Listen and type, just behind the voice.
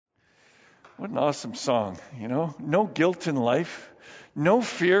What an awesome song, No guilt in life, no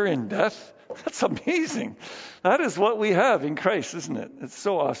fear in death. That's amazing. That is what we have in Christ, isn't it? It's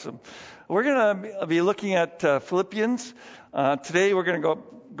so awesome. We're going to be looking at Philippians. Today we're going to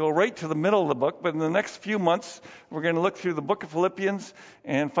go right to the middle of the book, but in the next few months we're going to look through the book of Philippians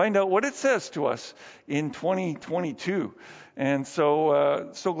and find out what it says to us in 2022. And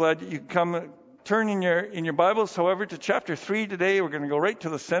so glad that you come. Turn in your Bibles, however, to chapter 3 today. We're going to go right to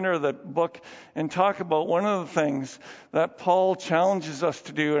the center of the book and talk about one of the things that Paul challenges us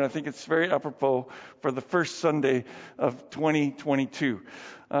to do, and I think it's very apropos for the first Sunday of 2022.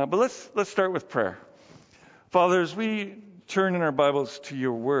 But let's start with prayer. Father, as we turn in our Bibles to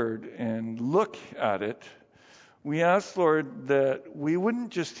your word and look at it, we ask, Lord, that we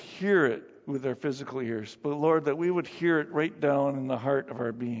wouldn't just hear it with our physical ears, but, Lord, that we would hear it right down in the heart of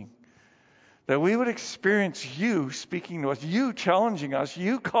our being. That we would experience you speaking to us, you challenging us,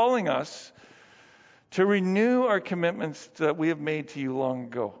 you calling us to renew our commitments that we have made to you long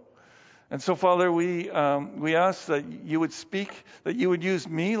ago. And so, Father, we ask that you would speak, that you would use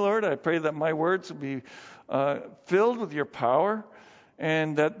me, Lord. I pray that my words would be filled with your power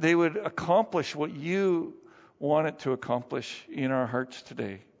and that they would accomplish what you want it to accomplish in our hearts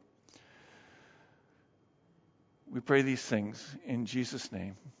today. We pray these things in Jesus'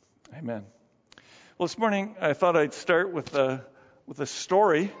 name. Amen. Well, this morning I thought I'd start with a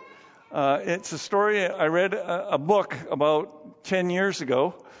story. It's a story I read a book about 10 years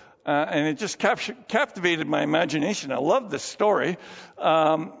ago, and it just captivated my imagination. I love this story,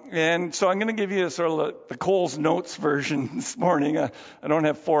 and so I'm going to give you sort of the Cole's Notes version this morning. I don't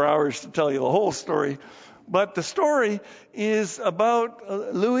have 4 hours to tell you the whole story, but the story is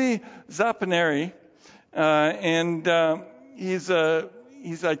about Louis Zappaneri, and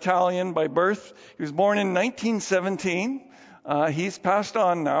He's Italian by birth. He was born in 1917. He's passed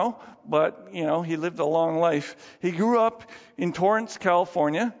on now, but, he lived a long life. He grew up in Torrance,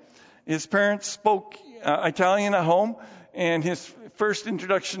 California. His parents spoke Italian at home, and his first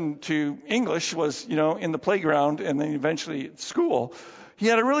introduction to English was, in the playground and then eventually at school. He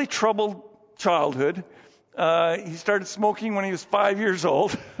had a really troubled childhood. He started smoking when he was 5 years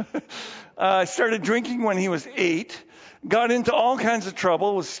old. Started drinking when he was 8. Got into all kinds of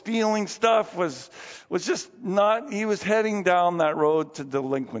trouble, was stealing stuff, was just not, he was heading down that road to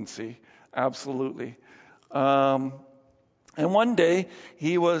delinquency. Absolutely. And one day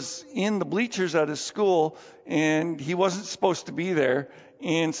he was in the bleachers at his school and he wasn't supposed to be there.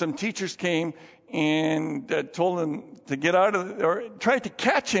 And some teachers came and told him to get out of, or tried to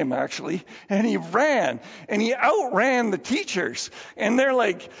catch him actually. And he ran and he outran the teachers. And they're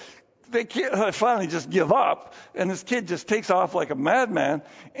like, they finally just give up, and this kid just takes off like a madman,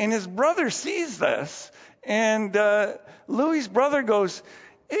 and his brother sees this, and Louis' brother goes,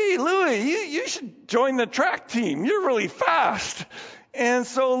 "Hey, Louis, you should join the track team. You're really fast." And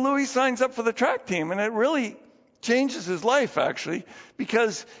so Louis signs up for the track team, and it really changes his life, actually,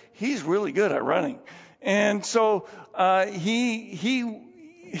 because he's really good at running. And so he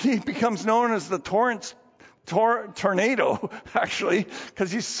becomes known as the Torrance Tornado, actually,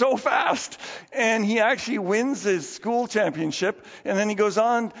 because he's so fast. And he actually wins his school championship, and then he goes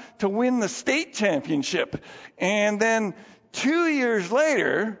on to win the state championship. And then 2 years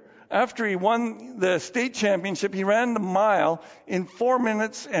later, after he won the state championship, he ran the mile in 4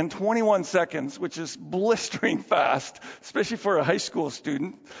 minutes and 21 seconds, which is blistering fast, especially for a high school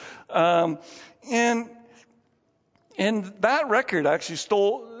student. And that record actually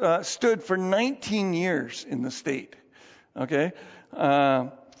stood for 19 years in the state. Okay?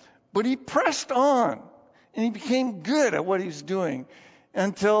 But he pressed on, and he became good at what he was doing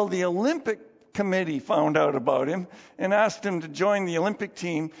until the Olympic Committee found out about him and asked him to join the Olympic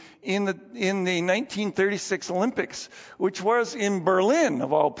team in the 1936 Olympics, which was in Berlin,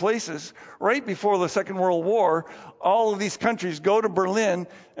 of all places, right before the Second World War. All of these countries go to Berlin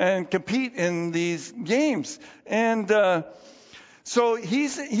and compete in these games. And so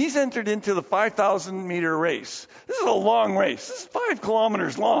he's entered into the 5,000 meter race. This is a long race. This is 5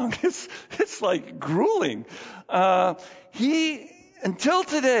 kilometers long. It's like grueling. Until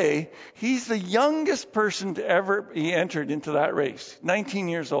today, he's the youngest person to ever be entered into that race, 19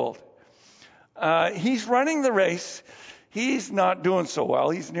 years old. He's running the race. He's not doing so well.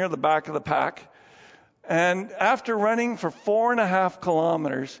 He's near the back of the pack. And after running for 4.5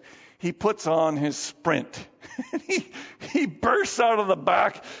 kilometers, he puts on his sprint. He bursts out of the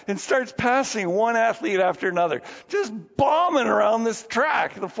back and starts passing one athlete after another, just bombing around this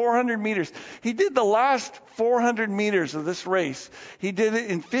track, the 400 meters. He did the last 400 meters of this race. He did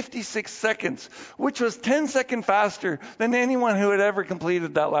it in 56 seconds, which was 10 seconds faster than anyone who had ever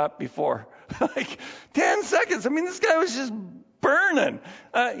completed that lap before. Like 10 seconds. I mean, this guy was just burning.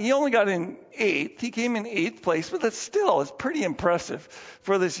 He only got in 8th. He came in 8th place, but that's still, it's pretty impressive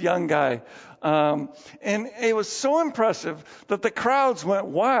for this young guy. And it was so impressive that the crowds went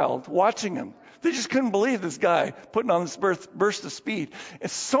wild watching him. They just couldn't believe this guy putting on this burst of speed.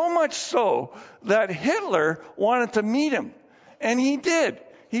 It's so much so that Hitler wanted to meet him. And he did.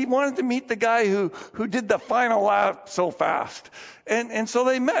 He wanted to meet the guy who did the final lap so fast. And so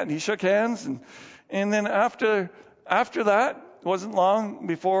they met. He shook hands. And then after that, it wasn't long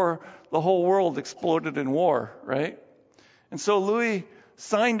before the whole world exploded in war, right? And so Louis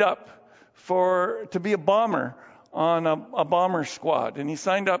signed up to be a bomber on a bomber squad, and he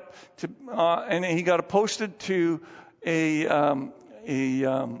signed up to, and he got posted to a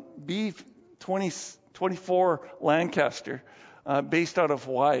B-24 Lancaster, based out of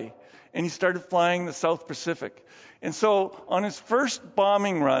Hawaii, and he started flying the South Pacific. And so on his first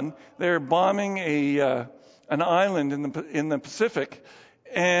bombing run, they were bombing an island in the Pacific,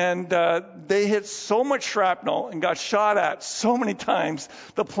 and they hit so much shrapnel and got shot at so many times,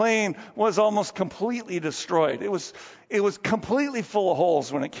 the plane was almost completely destroyed. It was completely full of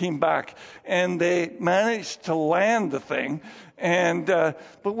holes when it came back, and they managed to land the thing. And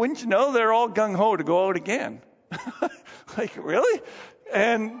but wouldn't you know, they're all gung-ho to go out again. Like, really?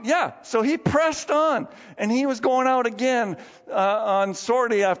 And yeah, so he pressed on, and he was going out again on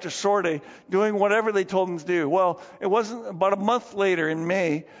sortie after sortie, doing whatever they told him to do. Well, it wasn't about a month later in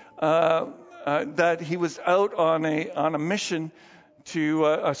May that he was out on a mission to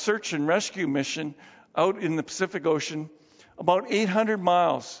a search and rescue mission out in the Pacific Ocean, about 800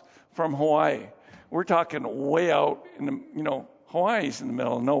 miles from Hawaii. We're talking way out in the, Hawaii's in the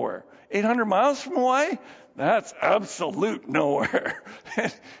middle of nowhere. 800 miles from Hawaii? That's absolute nowhere.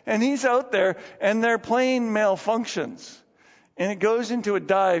 And he's out there, and their plane malfunctions. And it goes into a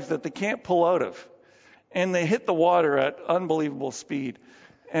dive that they can't pull out of. And they hit the water at unbelievable speed.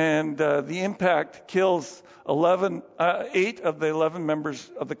 And the impact kills 8 of the 11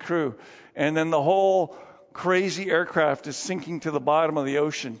 members of the crew. And then the whole crazy aircraft is sinking to the bottom of the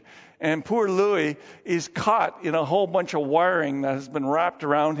ocean. And poor Louis is caught in a whole bunch of wiring that has been wrapped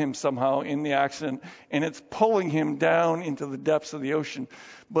around him somehow in the accident, and it's pulling him down into the depths of the ocean.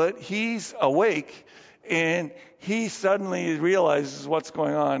 But he's awake, and he suddenly realizes what's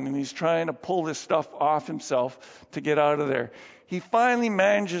going on, and he's trying to pull this stuff off himself to get out of there. He finally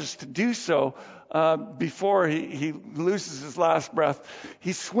manages to do so before he loses his last breath.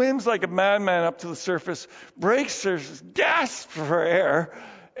 He swims like a madman up to the surface, breaks, gasps for air,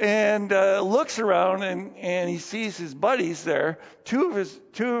 and looks around, and he sees his buddies there. Two of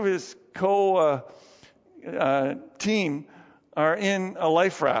his team are in a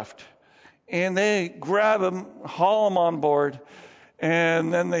life raft, and they grab him, haul him on board,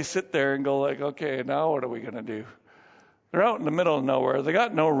 and then they sit there and go like, okay, now what are we going to do? They're out in the middle of nowhere. They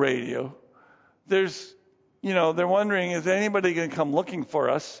got no radio. They're wondering, is anybody going to come looking for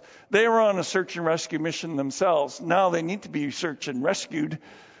us? They were on a search and rescue mission themselves. Now they need to be searched and rescued,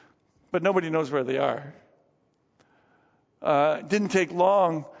 but nobody knows where they are. It didn't take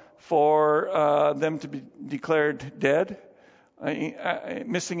long for them to be declared dead,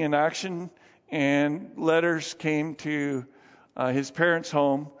 missing in action, and letters came to his parents'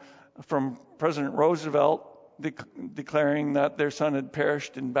 home from President Roosevelt declaring that their son had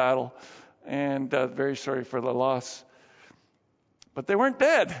perished in battle, and very sorry for the loss. But they weren't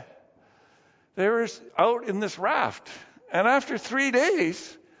dead. They were out in this raft. And after 3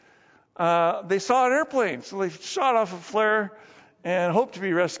 days, they saw an airplane. So they shot off a flare and hoped to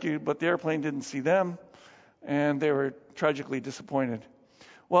be rescued, but the airplane didn't see them, and they were tragically disappointed.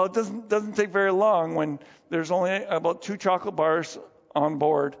 Well, it doesn't take very long when there's only about 2 chocolate bars on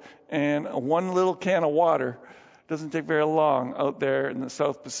board and one little can of water. It doesn't take very long out there in the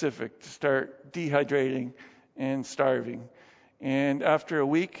South Pacific to start dehydrating and starving. And after a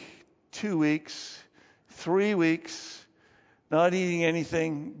week, 2 weeks, 3 weeks, not eating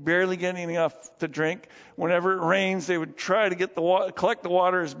anything, barely getting enough to drink. Whenever it rains, they would try to get collect the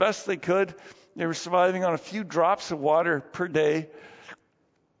water as best they could. They were surviving on a few drops of water per day.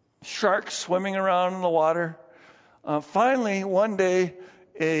 Sharks swimming around in the water. Finally, one day,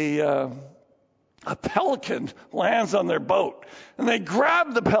 a pelican lands on their boat, and they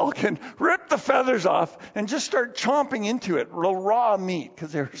grab the pelican, rip the feathers off, and just start chomping into it, raw meat,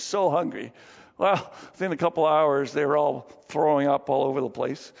 because they were so hungry. Well, within a couple hours, they were all throwing up all over the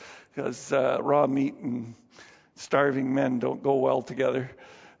place, because raw meat and starving men don't go well together.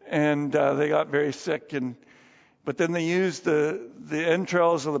 And they got very sick. But then they used the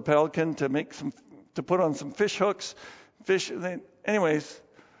entrails of the pelican to put on some fish hooks. Anyways,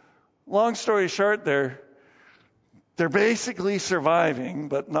 long story short, they're basically surviving,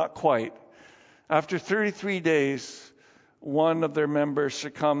 but not quite. After 33 days, one of their members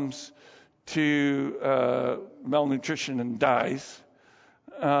succumbs to malnutrition and dies,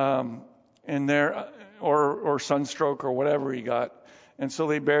 or sunstroke or whatever he got. And so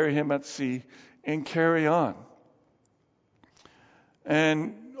they bury him at sea and carry on.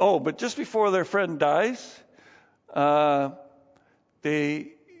 And but just before their friend dies,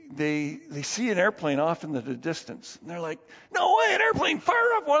 they see an airplane off in the distance. And they're like, no way, an airplane,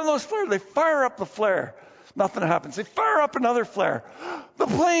 fire up one of those flares. They fire up the flare. Nothing happens. They fire up another flare. The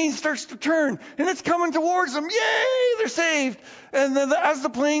plane starts to turn, and it's coming towards them. Yay, they're saved. And then as the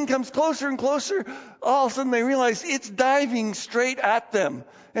plane comes closer and closer, all of a sudden they realize it's diving straight at them.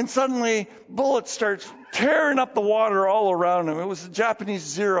 And suddenly, bullets start tearing up the water all around them. It was the Japanese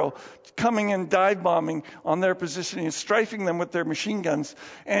Zero coming and dive bombing on their position and strafing them with their machine guns.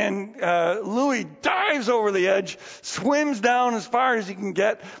 And Louis dives over the edge, swims down as far as he can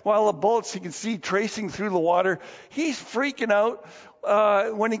get, while the bullets he can see tracing through the water. He's freaking out.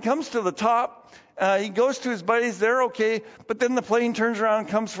 When he comes to the top, he goes to his buddies. They're okay. But then the plane turns around and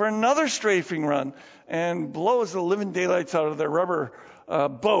comes for another strafing run and blows the living daylights out of their rubber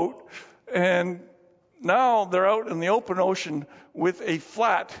boat. And now they're out in the open ocean with a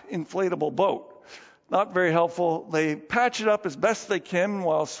flat inflatable boat. Not very helpful. They patch it up as best they can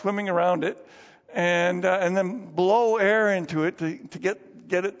while swimming around it, and then blow air into it to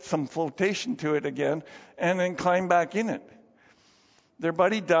get it some flotation to it again, and then climb back in it. Their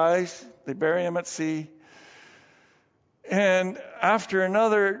buddy dies. They bury him at sea. And after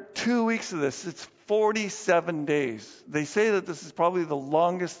another 2 weeks of this, it's 47 days. They say that this is probably the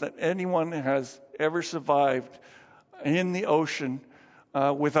longest that anyone has ever survived in the ocean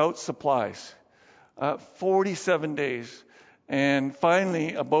without supplies. 47 days. And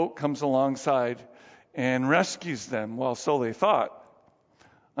finally, a boat comes alongside and rescues them. Well, so they thought.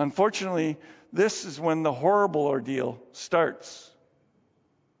 Unfortunately, this is when the horrible ordeal starts.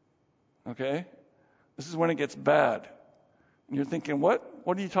 Okay? This is when it gets bad. And you're thinking, what?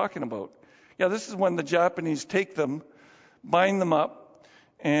 What are you talking about? Yeah, this is when the Japanese take them, bind them up,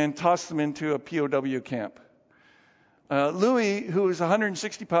 and toss them into a POW camp. Louis, who is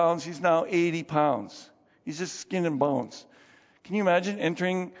 160 pounds, he's now 80 pounds. He's just skin and bones. Can you imagine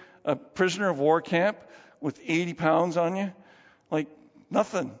entering a prisoner of war camp with 80 pounds on you? Like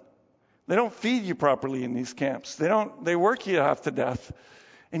nothing. They don't feed you properly in these camps. They work you half to death.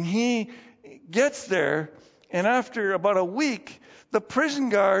 And he gets there, and after about a week, the prison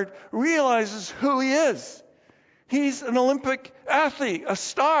guard realizes who he is. He's an Olympic athlete, a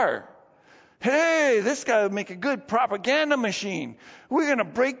star. Hey, this guy would make a good propaganda machine. We're going to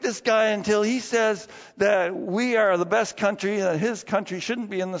break this guy until he says that we are the best country, that his country shouldn't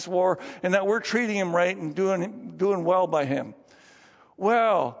be in this war, and that we're treating him right and doing well by him.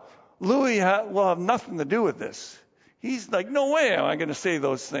 Well, Louis will have nothing to do with this. He's like, no way am I going to say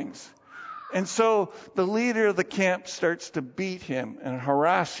those things. And so the leader of the camp starts to beat him and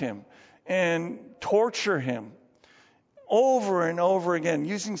harass him and torture him over and over again,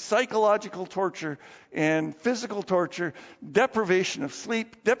 using psychological torture and physical torture, deprivation of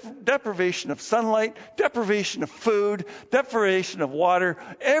sleep, deprivation of sunlight, deprivation of food, deprivation of water,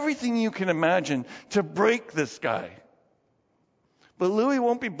 everything you can imagine to break this guy. But Louis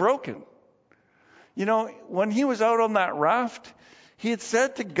won't be broken. You know, when he was out on that raft, he had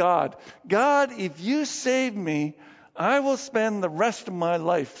said to God, God, if you save me, I will spend the rest of my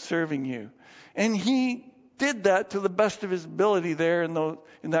life serving you. And he did that to the best of his ability there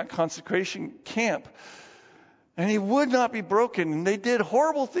in that consecration camp. And he would not be broken. And they did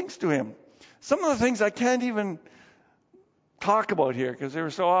horrible things to him. Some of the things I can't even talk about here because they were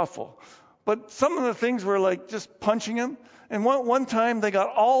so awful. But some of the things were like just punching him. And one time they got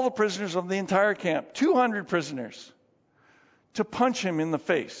all the prisoners of the entire camp, 200 prisoners, to punch him in the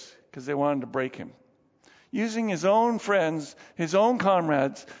face because they wanted to break him, using his own friends, his own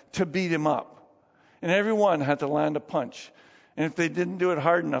comrades to beat him up. And everyone had to land a punch. And if they didn't do it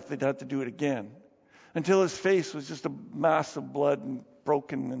hard enough, they'd have to do it again until his face was just a mass of blood and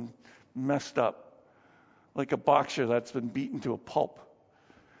broken and messed up, like a boxer that's been beaten to a pulp.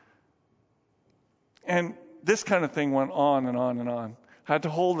 And this kind of thing went on and on and on. Had to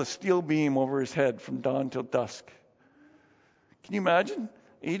hold a steel beam over his head from dawn till dusk. Can you imagine?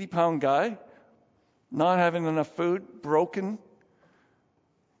 80-pound guy, not having enough food, broken.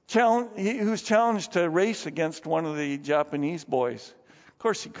 He was challenged to race against one of the Japanese boys. Of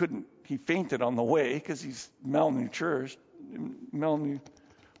course, he couldn't. He fainted on the way because he's malnourished.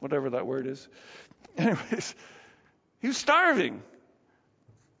 Whatever that word is. Anyways, he was starving.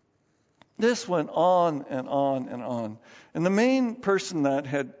 This went on and on and on. And the main person that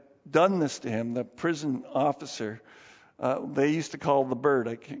had done this to him, the prison officer, they used to call the Bird.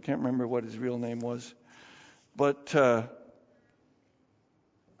 I can't remember what his real name was. But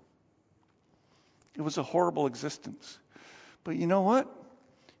it was a horrible existence. But you know what?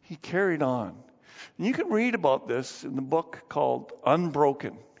 He carried on. And you can read about this in the book called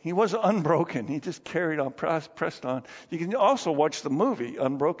Unbroken. He was unbroken. He just carried on, pressed on. You can also watch the movie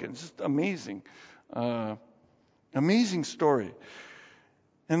Unbroken. It's just amazing. Amazing story.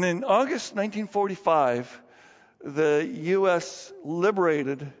 And in August 1945, the U.S.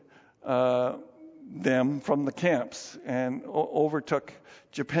 liberated them from the camps and overtook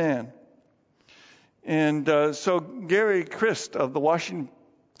Japan. And so Gary Christ of the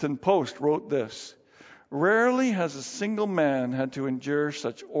Washington Post wrote this: "Rarely has a single man had to endure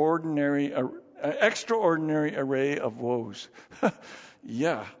such extraordinary array of woes."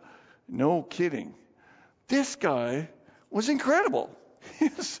 Yeah, no kidding. This guy was incredible. He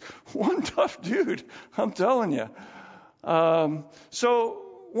was one tough dude, I'm telling you. So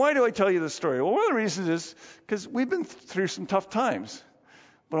why do I tell you this story? Well, one of the reasons is because we've been through some tough times.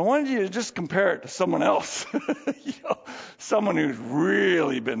 But I wanted you to just compare it to someone else, someone who's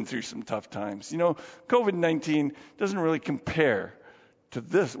really been through some tough times. COVID-19 doesn't really compare to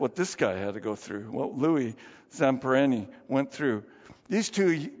what this guy had to go through, what Louis Zamperini went through. These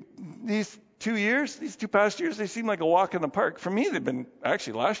two past years, they seem like a walk in the park. For me, they've been,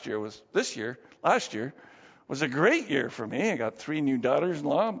 actually last year was a great year for me. I got 3 new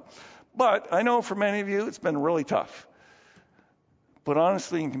daughters-in-law. But I know for many of you, it's been really tough. But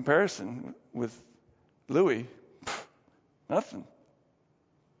honestly, in comparison with Louis, nothing.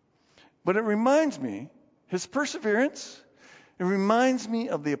 But it reminds me, his perseverance, it reminds me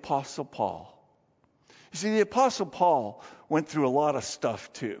of the Apostle Paul. You see, the Apostle Paul went through a lot of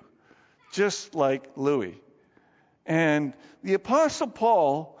stuff too, just like Louis. And the Apostle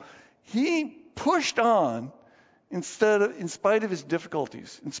Paul, he pushed on in spite of his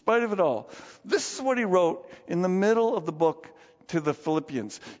difficulties, in spite of it all. This is what he wrote in the middle of the book to the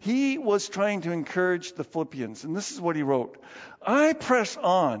Philippians. He was trying to encourage the Philippians, and this is what he wrote: "I press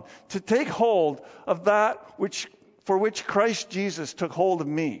on to take hold of that for which Christ Jesus took hold of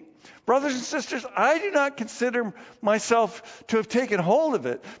me. Brothers and sisters, I do not consider myself to have taken hold of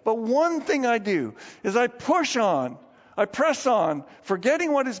it, but one thing I do is I press on,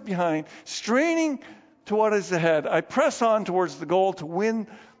 forgetting what is behind, straining to what is ahead. I press on towards the goal to win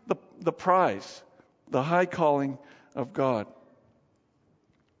the prize, the high calling of God,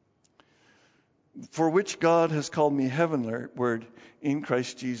 for which God has called me heavenward in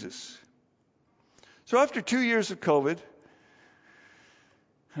Christ Jesus." So after 2 years of COVID,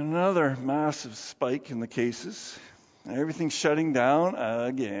 another massive spike in the cases, and everything's shutting down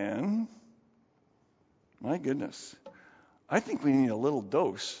again. My goodness. I think we need a little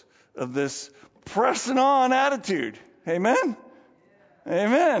dose of this pressing on attitude. Amen?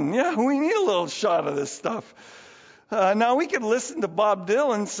 Amen. Yeah, we need a little shot of this stuff. Now, we could listen to Bob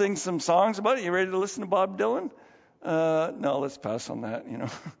Dylan sing some songs about it. You ready to listen to Bob Dylan? No, let's pass on that,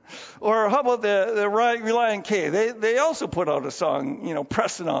 Or how about the Reliant K? They also put out a song,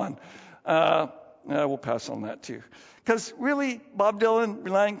 pressing on. We'll pass on that too. Because really, Bob Dylan,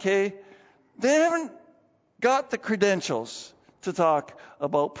 Reliant K, they haven't got the credentials to talk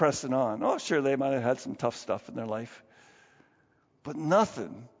about pressing on. Oh, sure, they might have had some tough stuff in their life. But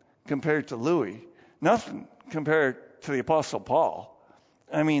nothing compared to Louis. Nothing compared to the Apostle Paul.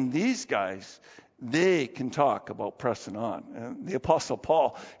 I mean, these guys, they can talk about pressing on. And the Apostle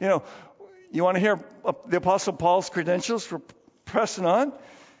Paul, you want to hear the Apostle Paul's credentials for pressing on?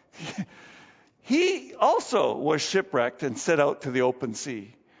 He also was shipwrecked and set out to the open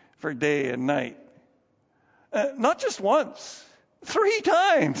sea for day and night. Not just once, 3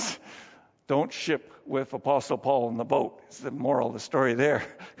 times. Don't ship with Apostle Paul in the boat. It's the moral of the story there.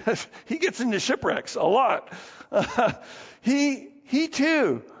 He gets into shipwrecks a lot. He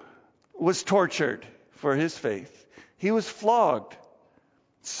too was tortured for his faith. He was flogged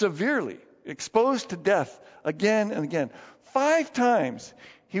severely, exposed to death again and again. 5 times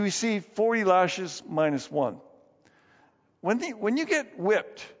he received 40 lashes minus 1. When you get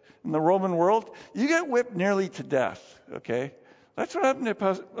whipped in the Roman world, you get whipped nearly to death, okay? That's what happened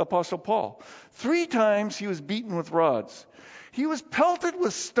to Apostle Paul. 3 times he was beaten with rods. He was pelted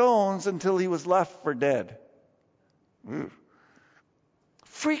with stones until he was left for dead.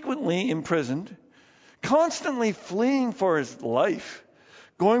 Frequently imprisoned, constantly fleeing for his life,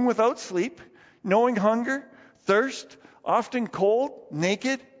 going without sleep, knowing hunger, thirst, often cold,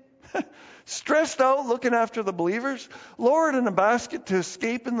 naked. stressed out looking after the believers, lowered in a basket to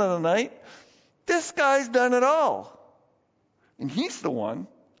escape into the night. This guy's done it all. And he's the one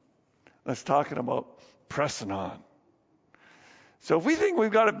that's talking about pressing on. So if we think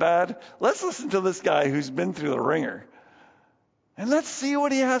we've got it bad, let's listen to this guy who's been through the ringer. And let's see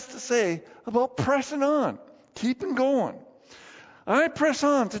what he has to say about pressing on, keeping going. I press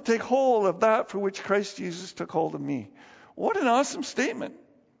on to take hold of that for which Christ Jesus took hold of me. What an awesome statement.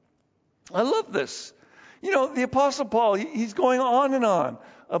 I love this. The Apostle Paul, he's going on and on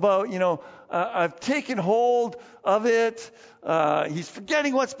about, I've taken hold of it. He's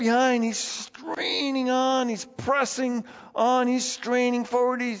forgetting what's behind. He's straining on. He's pressing on. He's straining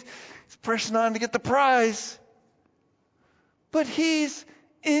forward. He's pressing on to get the prize. But he's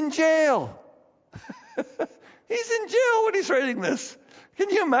in jail. He's in jail when he's writing this. Can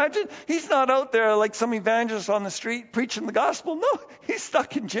you imagine? He's not out there like some evangelist on the street preaching the gospel. No, he's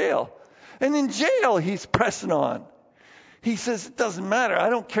stuck in jail. And in jail, he's pressing on. He says, it doesn't matter. I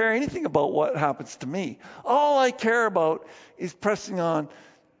don't care anything about what happens to me. All I care about is pressing on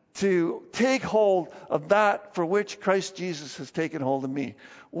to take hold of that for which Christ Jesus has taken hold of me.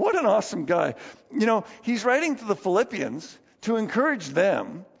 What an awesome guy. He's writing to the Philippians to encourage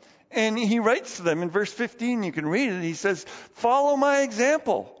them. And he writes to them in verse 15, you can read it. He says, follow my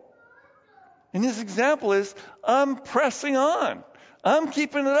example. And his example is, I'm pressing on. I'm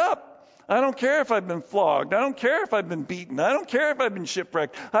keeping it up. I don't care if I've been flogged. I don't care if I've been beaten. I don't care if I've been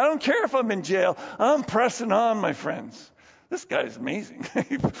shipwrecked. I don't care if I'm in jail. I'm pressing on, my friends. This guy's amazing.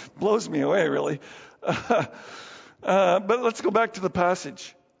 He blows me away, really. But let's go back to the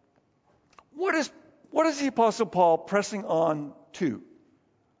passage. What is the Apostle Paul pressing on to?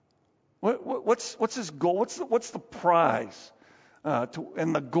 What's his goal? What's the prize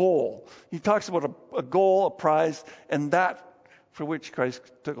and the goal? He talks about a goal, a prize, and that for which Christ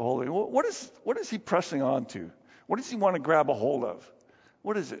took a hold of him. What is he pressing on to? What does he want to grab a hold of?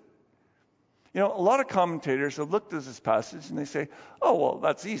 What is it? A lot of commentators have looked at this passage and they say, oh, well,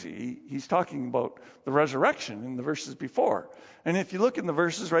 that's easy. He's talking about the resurrection in the verses before. And if you look in the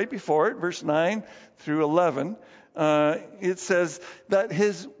verses right before it, verse 9 through 11, it says that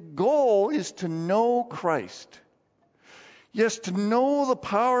his goal is to know Christ. Yes, to know the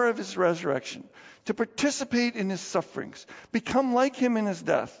power of his resurrection, to participate in his sufferings, become like him in his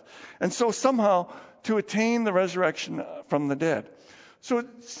death, and so somehow to attain the resurrection from the dead. So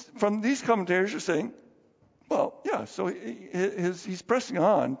from these commentators are saying, well, yeah, so he's pressing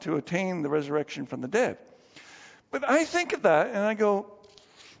on to attain the resurrection from the dead. But I think of that and I go,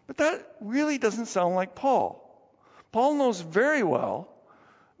 but that really doesn't sound like Paul. Paul knows very well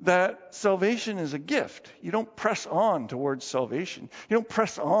that salvation is a gift. You don't press on towards salvation. You don't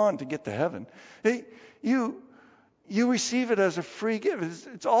press on to get to heaven. You receive it as a free gift.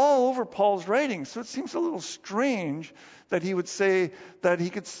 It's all over Paul's writings. So it seems a little strange that he would say that he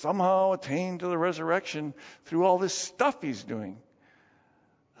could somehow attain to the resurrection through all this stuff he's doing.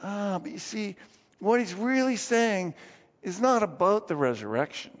 But you see, what he's really saying is not about the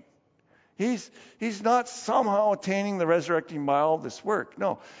resurrection. He's not somehow attaining the resurrecting by all this work.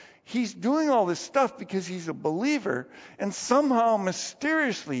 No, he's doing all this stuff because he's a believer, and somehow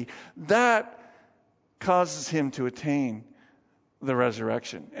mysteriously that causes him to attain the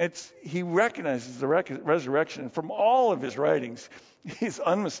resurrection. He recognizes the resurrection. And from all of his writings, he's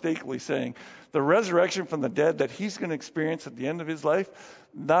unmistakably saying the resurrection from the dead that he's going to experience at the end of his life,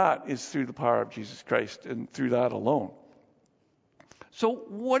 that is through the power of Jesus Christ and through that alone. So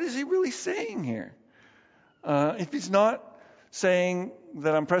what is he really saying here? If he's not saying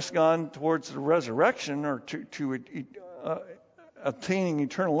that I'm pressing on towards the resurrection or to attaining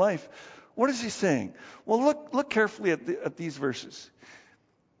eternal life, what is he saying? Well, look carefully at these verses.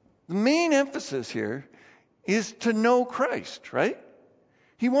 The main emphasis here is to know Christ, right?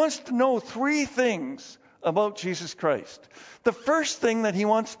 He wants to know three things about Jesus Christ. The first thing that he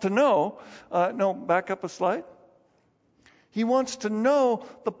wants to know, back up a slide. He wants to know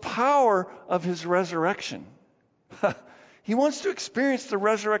the power of his resurrection. He wants to experience the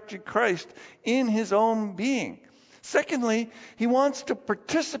resurrected Christ in his own being. Secondly, he wants to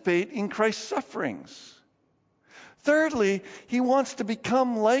participate in Christ's sufferings. Thirdly, he wants to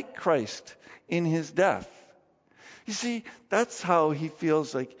become like Christ in his death. You see, that's how he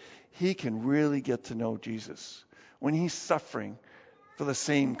feels like he can really get to know Jesus, when he's suffering for the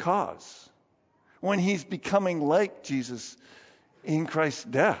same cause, when he's becoming like Jesus in Christ's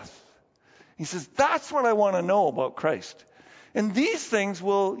death. He says, that's what I want to know about Christ. And these things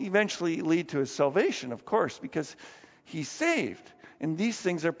will eventually lead to his salvation, of course, because he's saved. And these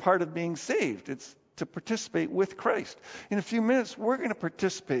things are part of being saved. It's to participate with Christ. In a few minutes, we're going to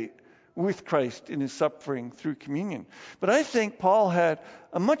participate with Christ in his suffering through communion. But I think Paul had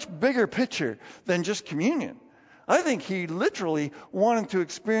a much bigger picture than just communion. I think he literally wanted to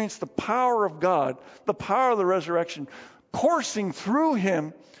experience the power of God, the power of the resurrection, coursing through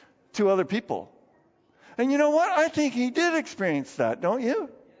him to other people. And you know what? I think he did experience that, don't you?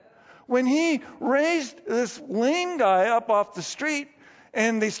 When he raised this lame guy up off the street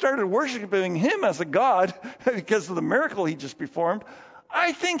and they started worshiping him as a god because of the miracle he just performed,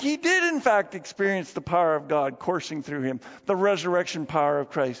 I think he did, in fact, experience the power of God coursing through him, the resurrection power of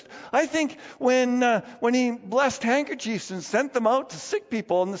Christ. I think when he blessed handkerchiefs and sent them out to sick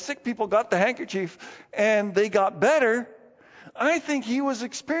people, and the sick people got the handkerchief and they got better, I think he was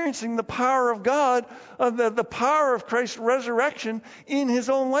experiencing the power of God, the power of Christ's resurrection in his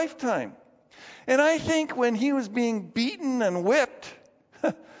own lifetime. And I think when he was being beaten and whipped,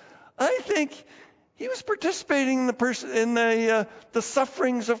 I think he was participating in the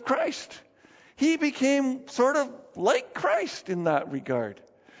sufferings of Christ. He became sort of like Christ in that regard.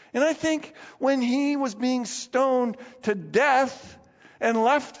 And I think when he was being stoned to death and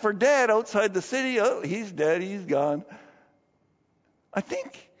left for dead outside the city, oh, he's dead, he's gone. I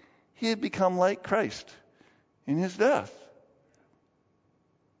think he had become like Christ in his death.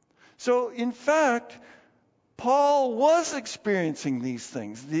 So, in fact, Paul was experiencing these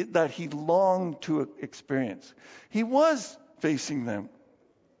things that he longed to experience. He was facing them.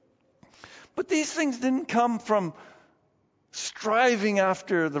 But these things didn't come from striving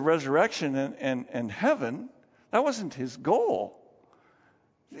after the resurrection and heaven. That wasn't his goal.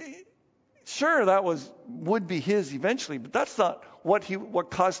 Sure, that would be his eventually, but that's not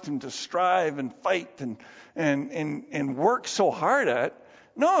what caused him to strive and fight and work so hard at.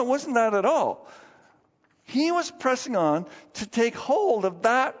 No, it wasn't that at all. He was pressing on to take hold of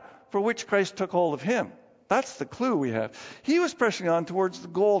that for which Christ took hold of him. That's the clue we have. He was pressing on towards the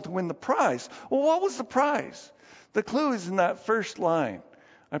goal to win the prize. Well, what was the prize? The clue is in that first line.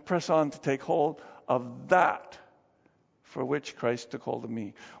 I press on to take hold of that for which Christ took hold of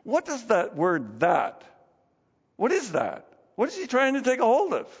me. What does that word that? What is that? What is he trying to take a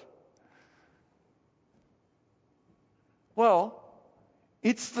hold of? Well,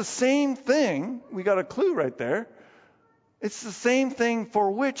 it's the same thing. We got a clue right there. It's the same thing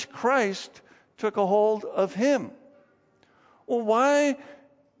for which Christ took a hold of him. Well, why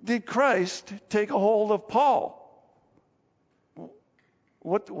did Christ take a hold of Paul?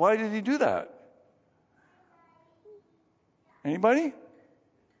 Why did he do that? Anybody?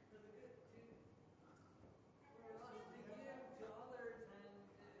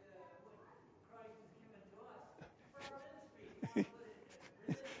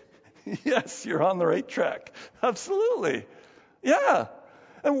 Yes, you're on the right track. Absolutely. Yeah.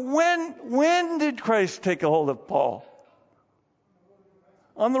 And when did Christ take a hold of Paul?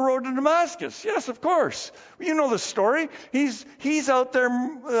 On the road to Damascus. Yes, of course. You know the story. He's out there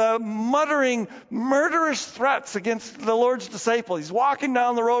muttering murderous threats against the Lord's disciple. He's walking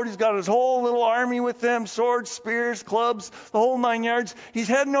down the road. He's got his whole little army with him, swords, spears, clubs, the whole 9 yards. He's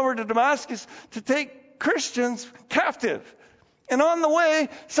heading over to Damascus to take Christians captive. And on the way,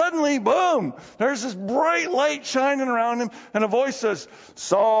 suddenly, boom, there's this bright light shining around him, and a voice says,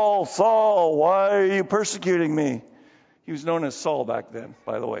 "Saul, Saul, why are you persecuting me?" He was known as Saul back then,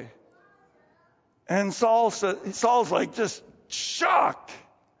 by the way. And Saul's like just shocked.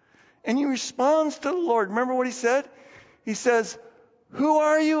 And he responds to the Lord. Remember what he said? He says, "Who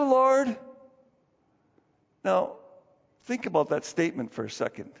are you, Lord?" Now, think about that statement for a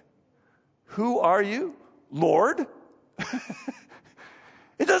second. Who are you? Lord?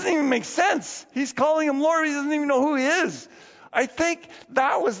 It doesn't even make sense. He's calling him Lord. He doesn't even know who he is. I think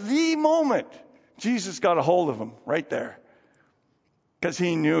that was the moment Jesus got a hold of him right there. Because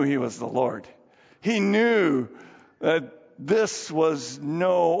he knew he was the Lord. He knew that this was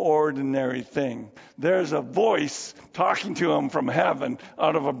no ordinary thing. There's a voice talking to him from heaven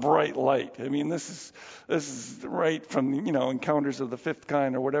out of a bright light. I mean, this is right from, Encounters of the Fifth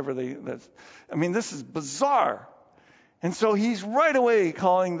Kind or whatever this is bizarre. And so he's right away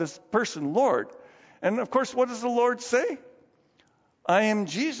calling this person Lord. And of course, what does the Lord say? "I am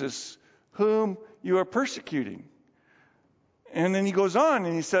Jesus, whom you are persecuting." And then he goes on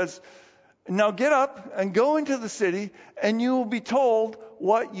and he says, "Now get up and go into the city, and you will be told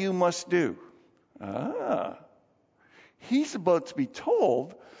what you must do." He's about to be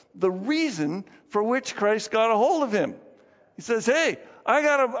told the reason for which Christ got a hold of him. He says, "Hey, I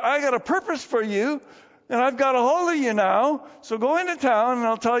got a purpose for you, and I've got a hold of you now, so go into town and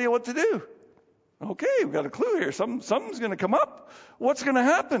I'll tell you what to do." Okay, we've got a clue here. Something's going to come up. What's going to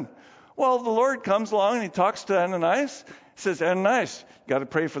happen? Well, the Lord comes along and he talks to Ananias, He says, Ananias, you got to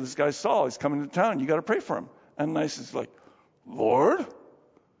pray for this guy Saul. He's coming to town. You got to pray for him. Ananias is like, Lord,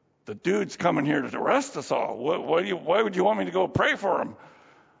 the dude's coming here to arrest us all. Why would you want me to go pray for him?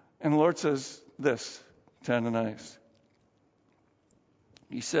 And the Lord says this to Ananias.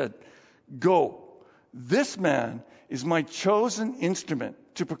 He said, go. This man is my chosen instrument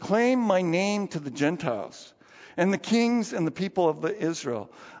to proclaim my name to the Gentiles and the kings and the people of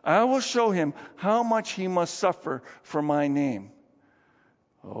Israel. I will show him how much he must suffer for my name.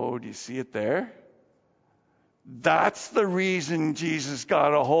 Oh, do you see it there? That's the reason Jesus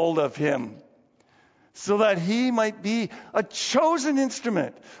got a hold of him. So that he might be a chosen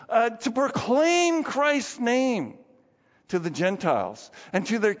instrument to proclaim Christ's name to the Gentiles and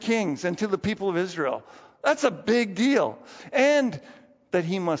to their kings and to the people of Israel. That's a big deal. And that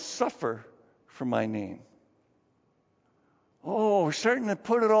he must suffer for my name. Oh, we're starting to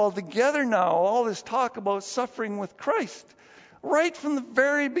put it all together now. All this talk about suffering with Christ. Right from the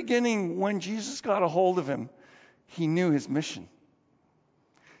very beginning, when Jesus got a hold of him, he knew his mission.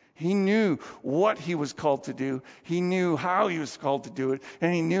 He knew what he was called to do. He knew how he was called to do it.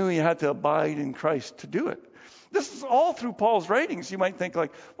 And he knew he had to abide in Christ to do it. This is all through Paul's writings. You might think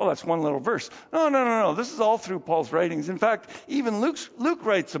like, well, that's one little verse. No. This is all through Paul's writings. In fact, even Luke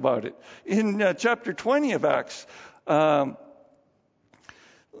writes about it. In chapter 20 of Acts,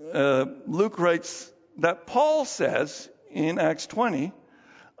 Luke writes that Paul says in Acts 20,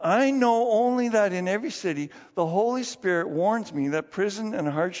 I know only that in every city the Holy Spirit warns me that prison and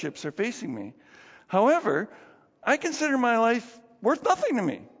hardships are facing me. However, I consider my life worth nothing to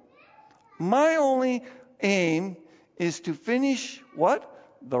me. My only aim is to finish what?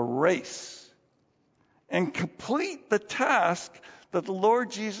 The race. And complete the task that the Lord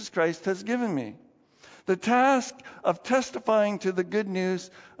Jesus Christ has given me. The task of testifying to the good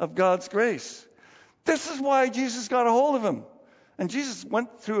news of God's grace. This is why Jesus got a hold of him. And Jesus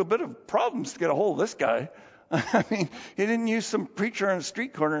went through a bit of problems to get a hold of this guy. I mean, he didn't use some preacher on a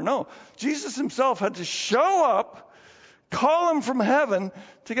street corner. No, Jesus himself had to show up, call him from heaven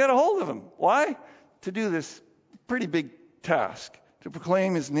to get a hold of him. Why? To do this pretty big task, to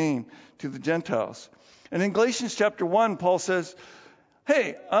proclaim his name to the Gentiles. And in Galatians chapter 1, Paul says,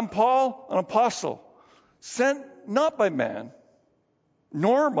 hey, I'm Paul, an apostle, sent not by man,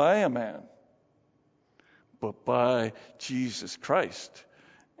 nor by a man, but by Jesus Christ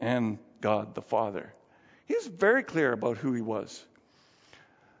and God the Father. He was very clear about who he was.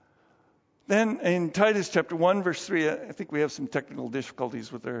 Then in Titus chapter 1, verse 3, I think we have some technical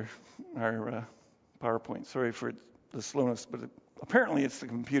difficulties with our PowerPoint. Sorry for the slowness, but apparently it's the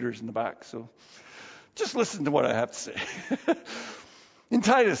computers in the back. So just listen to what I have to say. In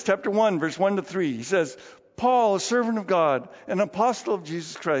Titus chapter 1, verse 1 to 3, he says, Paul, a servant of God, an apostle of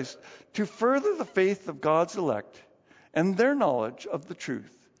Jesus Christ, to further the faith of God's elect and their knowledge of the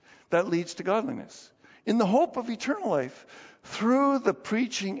truth that leads to godliness, in the hope of eternal life, through the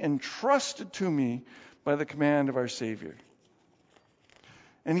preaching entrusted to me by the command of our Savior.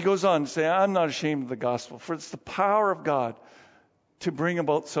 And he goes on to say, I'm not ashamed of the gospel, for it's the power of God to bring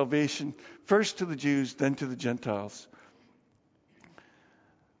about salvation, first to the Jews, then to the Gentiles.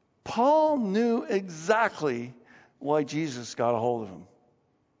 Paul knew exactly why Jesus got a hold of him.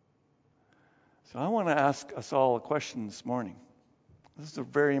 So I want to ask us all a question this morning. This is a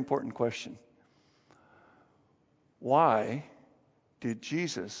very important question. Why did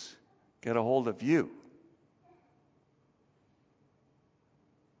Jesus get a hold of you?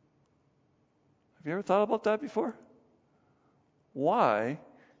 Have you ever thought about that before? Why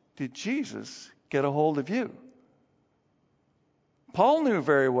did Jesus get a hold of you? Paul knew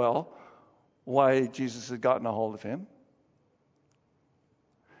very well why Jesus had gotten a hold of him.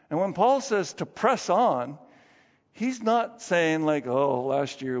 And when Paul says to press on, he's not saying like, oh,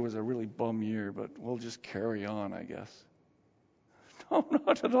 last year was a really bum year, but we'll just carry on, I guess. No,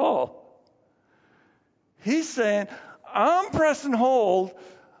 not at all. He's saying, I'm pressing hold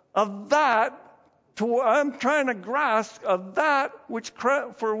of that, I'm trying to grasp of that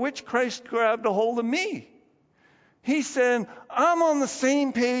for which Christ grabbed a hold of me. He's saying, I'm on the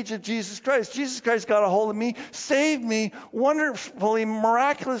same page as Jesus Christ. Jesus Christ got a hold of me, saved me, wonderfully,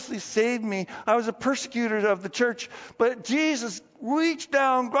 miraculously saved me. I was a persecutor of the church, but Jesus reached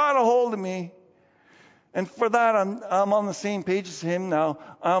down, got a hold of me. And for that, I'm on the same page as him now.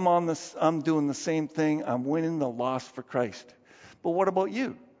 I'm doing the same thing. I'm winning the lost for Christ. But what about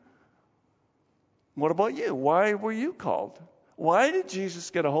you? What about you? Why were you called? Why did Jesus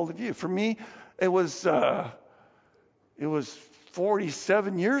get a hold of you? For me, it was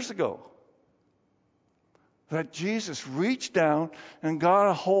 47 years ago that Jesus reached down and got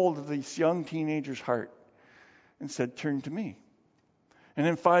a hold of this young teenager's heart and said, turn to me. And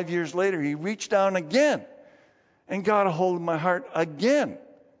then 5 years later, he reached down again and got a hold of my heart again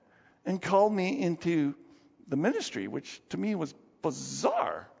and called me into the ministry, which to me was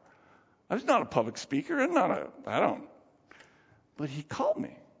bizarre. I was not a public speaker. But he called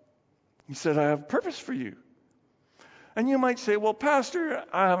me. He said, I have a purpose for you. And you might say, well, Pastor,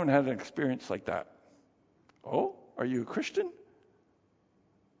 I haven't had an experience like that. Oh, are you a Christian?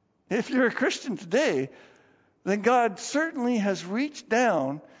 If you're a Christian today, then God certainly has reached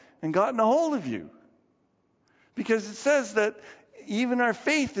down and gotten a hold of you. Because it says that even our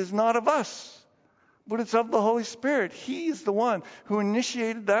faith is not of us, but it's of the Holy Spirit. He is the one who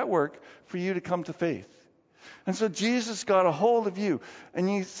initiated that work for you to come to faith. And so Jesus got a hold of you.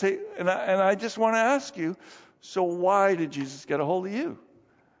 And you say, and I just want to ask you, so why did Jesus get a hold of you?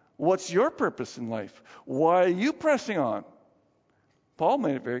 What's your purpose in life? Why are you pressing on? Paul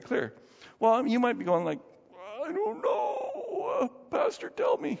made it very clear. Well, you might be going like, I don't know, Pastor,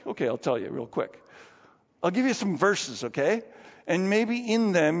 tell me. Okay, I'll tell you real quick. I'll give you some verses, okay? And maybe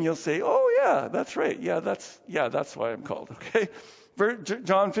in them you'll say, oh yeah, that's right. Yeah, that's why I'm called, okay?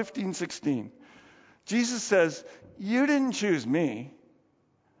 John 15:16. Jesus says, you didn't choose me.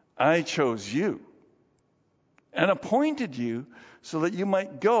 I chose you and appointed you so that you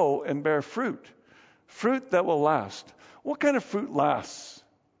might go and bear fruit that will last. What kind of fruit lasts?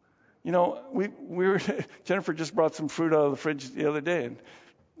 You know, we were Jennifer just brought some fruit out of the fridge the other day, and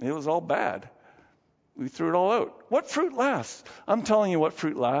it was all bad. We threw it all out. What fruit lasts? I'm telling you what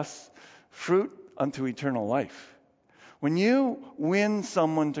fruit lasts. Fruit unto eternal life. When you win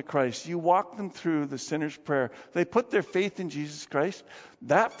someone to Christ, you walk them through the sinner's prayer. They put their faith in Jesus Christ.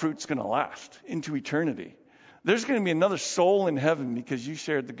 That fruit's going to last into eternity. There's going to be another soul in heaven because you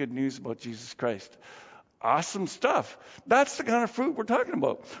shared the good news about Jesus Christ. Awesome stuff. That's the kind of fruit we're talking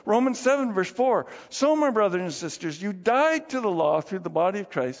about. Romans 7 verse 4. So, my brothers and sisters, you died to the law through the body of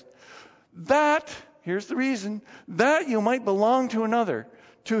Christ, that, here's the reason, that you might belong to another,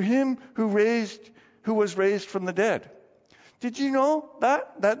 to him who was raised from the dead. Did you know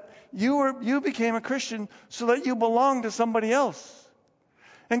that you became a Christian so that you belong to somebody else?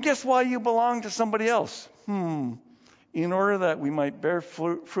 And guess why you belong to somebody else? In order that we might bear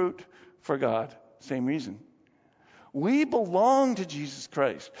fruit for God. Same reason. We belong to Jesus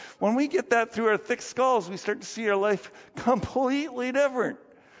Christ. When we get that through our thick skulls, we start to see our life completely different.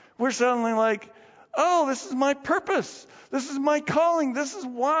 We're suddenly like, oh, this is my purpose. This is my calling. This is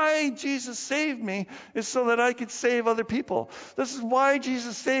why Jesus saved me, is so that I could save other people. This is why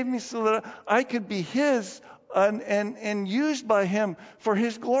Jesus saved me, so that I could be his and used by him for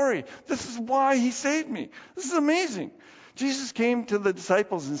his glory. This is why he saved me. This is amazing. Jesus came to the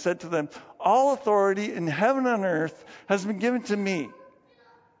disciples and said to them, all authority in heaven and earth has been given to me.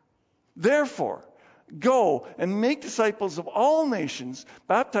 Therefore, go and make disciples of all nations,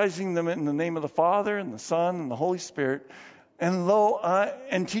 baptizing them in the name of the Father and the Son and the Holy Spirit,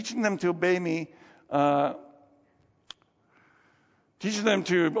 and teaching them to obey me, teaching them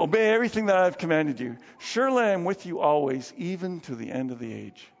to obey everything that I've commanded you. Surely I am with you always, even to the end of the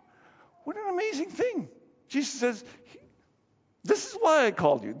age. What an amazing thing. Jesus says, this is why I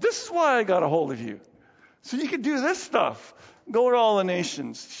called you. This is why I got a hold of you. So you can do this stuff. Go to all the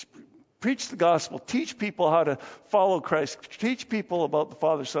nations. Preach the gospel. Teach people how to follow Christ. Teach people about the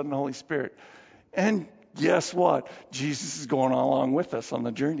Father, Son, and Holy Spirit. And guess what? Jesus is going along with us on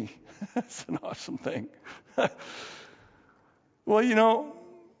the journey. That's an awesome thing. Well, you know,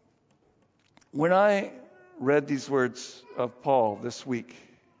 when I read these words of Paul this week,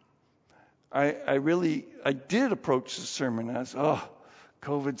 I did approach the sermon as,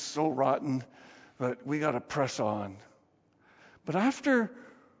 COVID's so rotten, but we got to press on. But after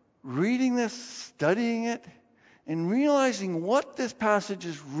reading this, studying it, and realizing what this passage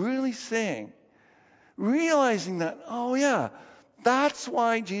is really saying, realizing that, oh yeah, that's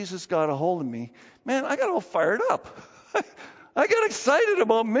why Jesus got a hold of me, man, I got all fired up. I got excited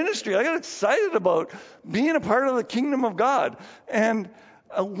about ministry. I got excited about being a part of the kingdom of God. And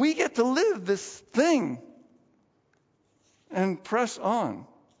we get to live this thing and press on.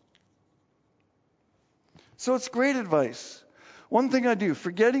 So it's great advice. One thing I do,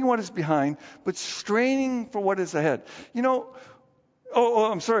 forgetting what is behind, but straining for what is ahead. You know,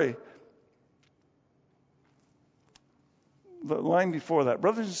 I'm sorry. The line before that.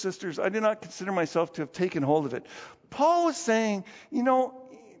 Brothers and sisters, I do not consider myself to have taken hold of it. Paul was saying, you know,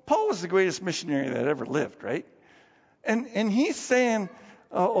 Paul was the greatest missionary that ever lived, right? And he's saying,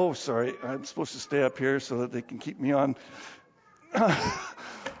 sorry, I'm supposed to stay up here so that they can keep me on.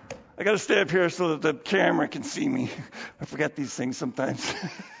 I got to stay up here so that the camera can see me. I forget these things sometimes.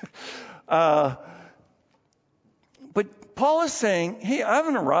 But Paul is saying, hey, I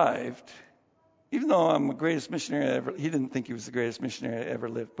haven't arrived. Even though I'm the greatest missionary ever, he didn't think he was the greatest missionary that ever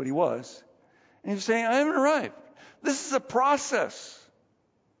lived, but he was. And he was saying, I haven't arrived. This is a process.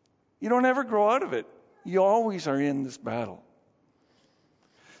 You don't ever grow out of it. You always are in this battle.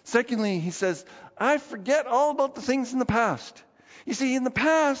 Secondly, he says, I forget all about the things in the past. You see, in the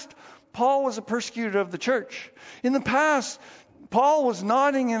past, Paul was a persecutor of the church. In the past, Paul was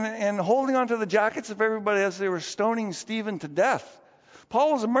nodding and holding onto the jackets of everybody as they were stoning Stephen to death.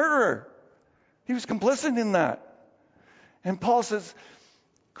 Paul was a murderer. He was complicit in that. And Paul says,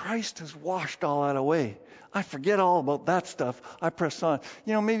 Christ has washed all that away. I forget all about that stuff. I press on.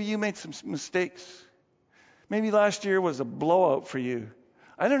 You know, maybe you made some mistakes. Maybe last year was a blowout for you.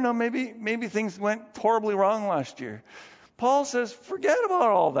 I don't know, maybe things went horribly wrong last year. Paul says, forget about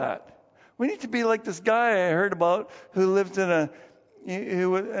all that. We need to be like this guy I heard about who lived in an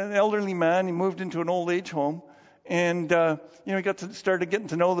elderly man. He moved into an old age home. And, he started getting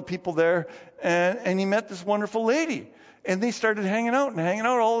to know the people there. And he met this wonderful lady. And they started hanging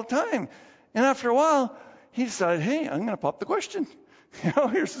out all the time. And after a while, he decided, hey, I'm going to pop the question.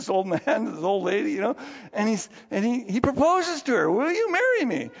 Here's this old man, this old lady, and he proposes to her. Will you marry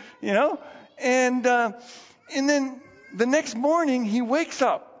me? And then the next morning he wakes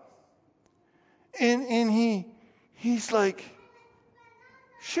up and he's like,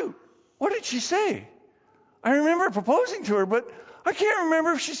 shoot, what did she say? I remember proposing to her, but I can't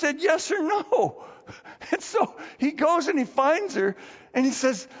remember if she said yes or no. And so he goes and he finds her and he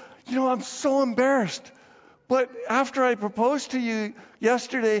says, I'm so embarrassed. But after I proposed to you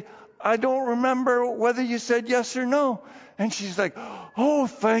yesterday, I don't remember whether you said yes or no. And she's like, oh,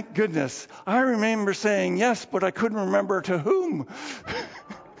 thank goodness. I remember saying yes, but I couldn't remember to whom.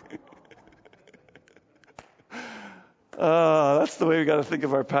 That's the way we got to think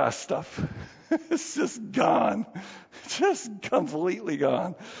of our past stuff. It's just gone. Just completely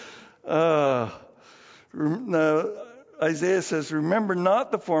gone. Isaiah says, remember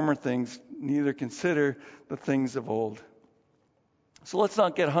not the former things, neither consider the things of old. So let's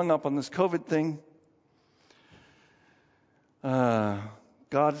not get hung up on this COVID thing.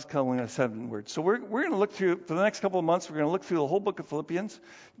 God is calling us heavenward. So we're going to look through, for the next couple of months, we're going to look through the whole book of Philippians.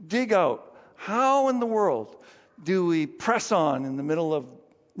 Dig out, how in the world do we press on in the middle of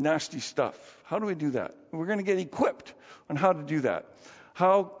nasty stuff? How do we do that? We're going to get equipped on how to do that.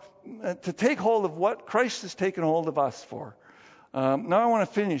 How to take hold of what Christ has taken hold of us for. Now I want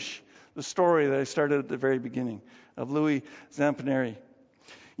to finish the story that I started at the very beginning of Louis Zampaneri.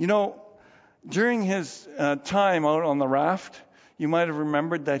 During his time out on the raft, you might have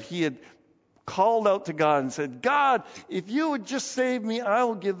remembered that he had called out to God and said, God, if you would just save me, I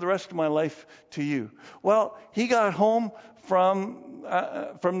will give the rest of my life to you. Well, he got home from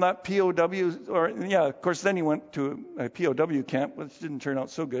that POW, of course, then he went to a POW camp, which didn't turn out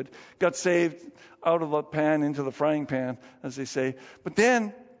so good. Got saved out of the pan into the frying pan, as they say. But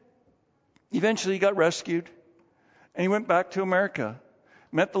then, eventually he got rescued, and he went back to America,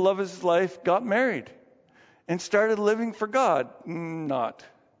 met the love of his life, got married, and started living for God. Not.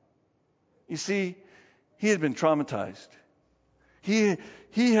 You see, he had been traumatized. He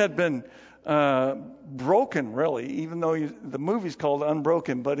had been broken, really, even though the movie's called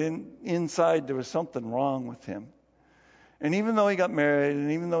Unbroken, but inside there was something wrong with him. And even though he got married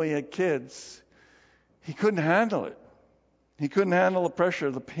and even though he had kids, he couldn't handle it. He couldn't handle the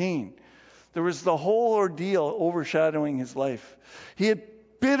pressure, the pain. There was the whole ordeal overshadowing his life. He had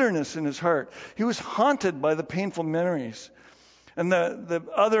bitterness in his heart. He was haunted by the painful memories and the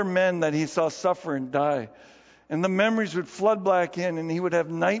other men that he saw suffer and die. And the memories would flood back in, and he would have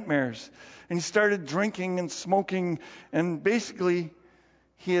nightmares. And he started drinking and smoking, and basically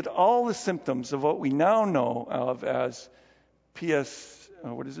he had all the symptoms of what we now know of as PTSD,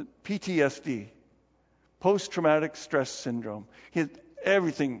 post-traumatic stress syndrome. He had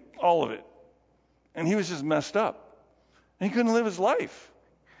everything, all of it. And he was just messed up. And he couldn't live his life.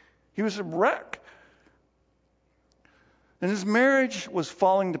 He was a wreck. And his marriage was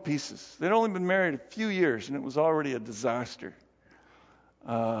falling to pieces. They'd only been married a few years, and it was already a disaster.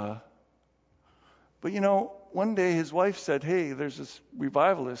 But one day his wife said, hey, there's this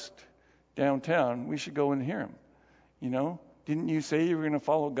revivalist downtown. We should go and hear him. Didn't you say you were going to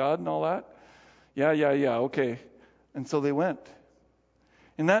follow God and all that? Yeah, okay. And so they went.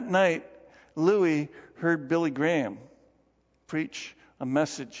 And that night, Louis heard Billy Graham preach a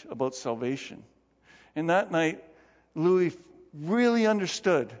message about salvation. And that night, Louis really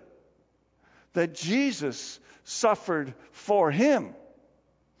understood that Jesus suffered for him.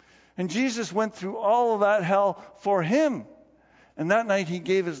 And Jesus went through all of that hell for him. And that night he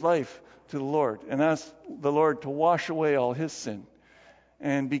gave his life to the Lord and ask the Lord to wash away all his sin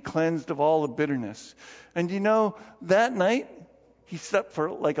and be cleansed of all the bitterness. And you know, that night, he slept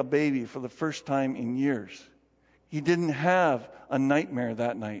like a baby for the first time in years. He didn't have a nightmare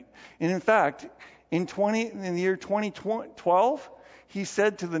that night. And in fact, in the year 2012, he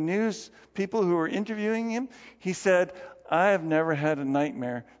said to the news people who were interviewing him, he said, I have never had a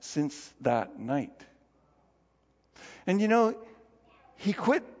nightmare since that night. And you know, he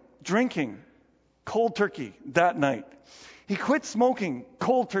quit drinking cold turkey that night. He quit smoking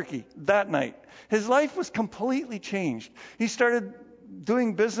cold turkey that night. His life was completely changed. He started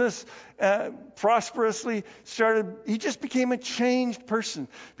doing business prosperously. He just became a changed person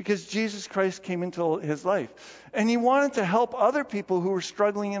because Jesus Christ came into his life. And he wanted to help other people who were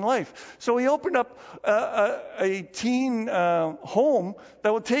struggling in life. So he opened up a teen home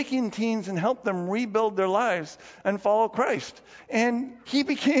that would take in teens and help them rebuild their lives and follow Christ. And he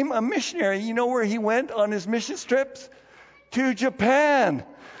became a missionary. You know where he went on his mission trips? To Japan.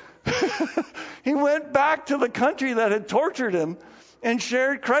 He went back to the country that had tortured him and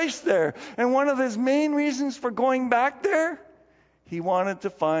shared Christ there. And one of his main reasons for going back there, he wanted to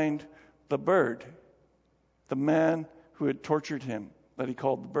find the bird, the man who had tortured him, that he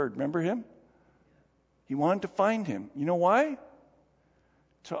called the bird. Remember him? He wanted to find him. You know why?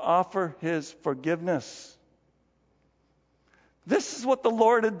 To offer his forgiveness. This is what the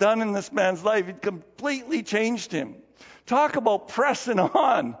Lord had done in this man's life. It completely changed him. Talk about pressing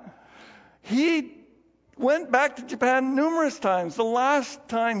on. He went back to Japan numerous times. The last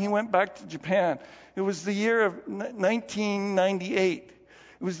time he went back to Japan, it was the year of 1998.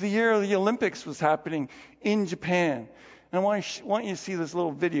 It was the year the Olympics was happening in Japan. And I want you to see this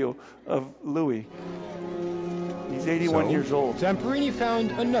little video of Louis. He's 81 years old. Zamperini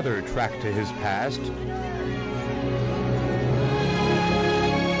found another track to his past.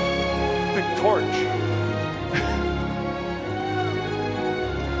 Big torch.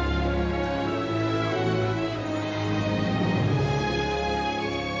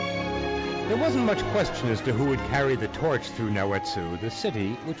 There wasn't much question as to who would carry the torch through Naoetsu, the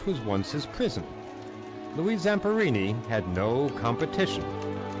city which was once his prison. Louis Zamperini had no competition.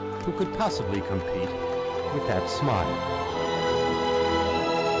 Who could possibly compete with that smile?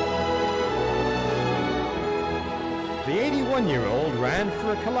 The 81-year-old ran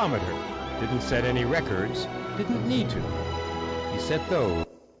for a kilometer, didn't set any records, didn't need to. He set those.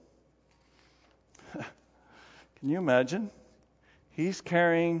 Can you imagine? He's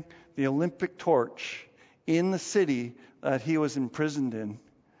carrying the Olympic torch in the city that he was imprisoned in.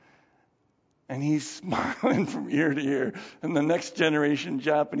 And he's smiling from ear to ear. And the next generation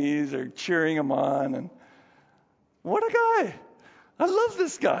Japanese are cheering him on. And what a guy. I love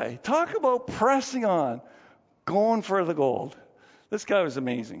this guy. Talk about pressing on, going for the gold. This guy was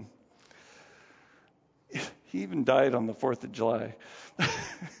amazing. He even died on the 4th of July.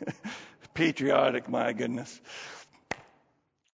 Patriotic, my goodness.